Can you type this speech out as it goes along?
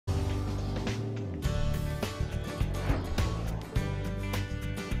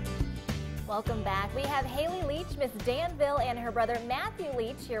Welcome back. We have Hayley Leach, Miss Danville, and her brother Matthew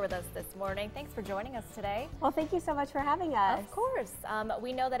Leach here with us this morning. Thanks for joining us today. Well, thank you so much for having us. Of course.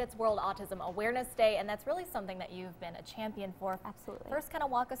 We know that it's World Autism Awareness Day, and that's really something that you've been a champion for. Absolutely. First, kind of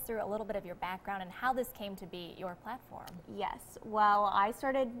walk us through a little bit of your background and how this came to be your platform. Yes. Well, I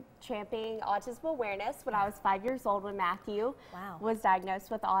started championing autism awareness when I was 5 years old when Matthew was diagnosed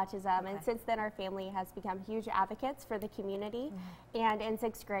with autism. And since then, our family has become huge advocates for the community. And in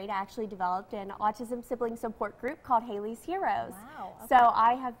 6th grade, I actually developed an autism sibling support group called Hayley's Heroes. Wow. Okay. So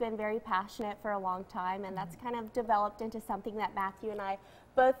I have been very passionate for a long time, and that's kind of developed into something that Matthew and I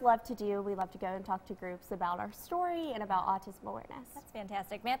both love to do. We love to go and talk to groups about our story and about autism awareness. That's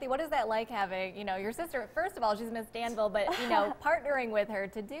fantastic. Matthew, what is that like having, your sister, first of all, she's Miss Danville, but, partnering with her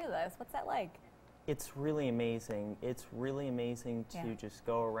to do this? What's that like? It's really amazing. It's really amazing to just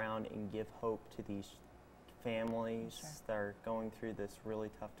go around and give hope to these families that are going through this really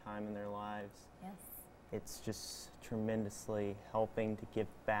tough time in their lives. Yes. It's just tremendously helping to give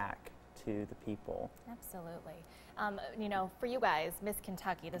back to the people. Absolutely. For you guys, Miss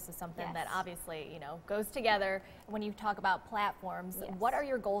Kentucky, this is something that obviously, goes together. When you talk about platforms, what are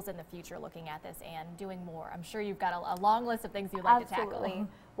your goals in the future looking at this and doing more? I'm sure you've got a long list of things you'd like to tackle.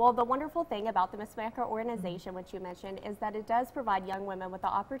 Well, the wonderful thing about the Miss America organization, which you mentioned, is that it does provide young women with the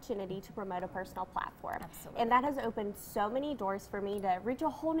opportunity to promote a personal platform. Absolutely. And that has opened so many doors for me to reach a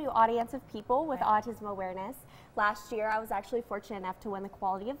whole new audience of people with autism awareness. Last year, I was actually fortunate enough to win the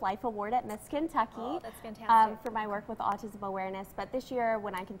Quality of Life Award at Miss Kentucky. Oh, that's fantastic. For my work with autism awareness. But this year,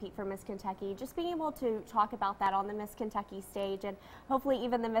 when I compete for Miss Kentucky, just being able to talk about that on the Miss Kentucky stage and hopefully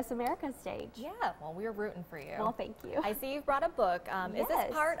even the Miss America stage. Yeah, well, we're rooting for you. Well, thank you. I see you've brought a book. Is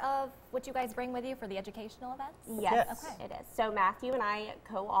this part of what you guys bring with you for the educational events? Yes, it is. So Matthew and I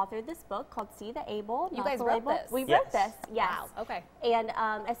co-authored this book called See the Able. You guys wrote this? We wrote this, yes. Wow, okay. And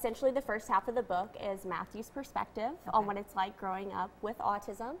essentially the first half of the book is Matthew's perspective on what it's like growing up with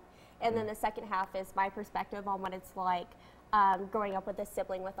autism. And then the second half is my perspective on what it's like growing up with a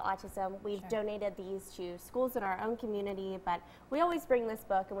sibling with autism. We've donated these to schools in our own community, but we always bring this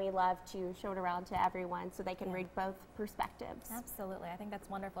book and we love to show it around to everyone so they can read both perspectives. Absolutely. I think that's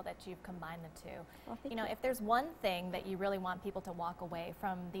wonderful that you've combined the two. Well, if there's one thing that you really want people to walk away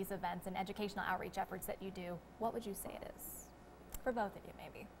from these events and educational outreach efforts that you do, what would you say it is? For both of you,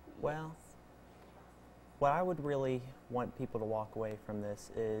 maybe. Well, what I would really want people to walk away from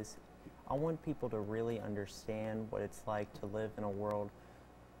this is I want people to really understand what it's like to live in a world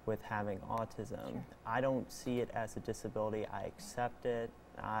with having autism. I don't see it as a disability. I accept it.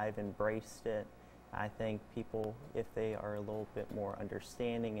 I've embraced it. I think people, if they are a little bit more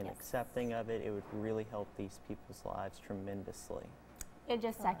understanding and accepting of it, it would really help these people's lives tremendously. And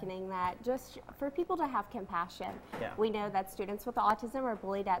just seconding that, just for people to have compassion. Yeah. We know that students with autism are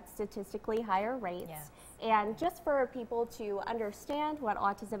bullied at statistically higher rates. And just for people to understand what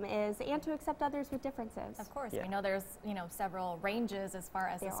autism is and to accept others with differences. Of course. We know there's, several ranges as far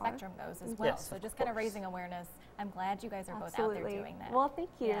as the spectrum goes as well. So just kind of raising awareness. I'm glad you guys are both out there doing that. Well,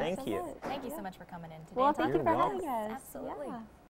 thank you. Thank you. Thank you so much for coming in today. Well, thank you for welcome. having us. Absolutely. Yeah.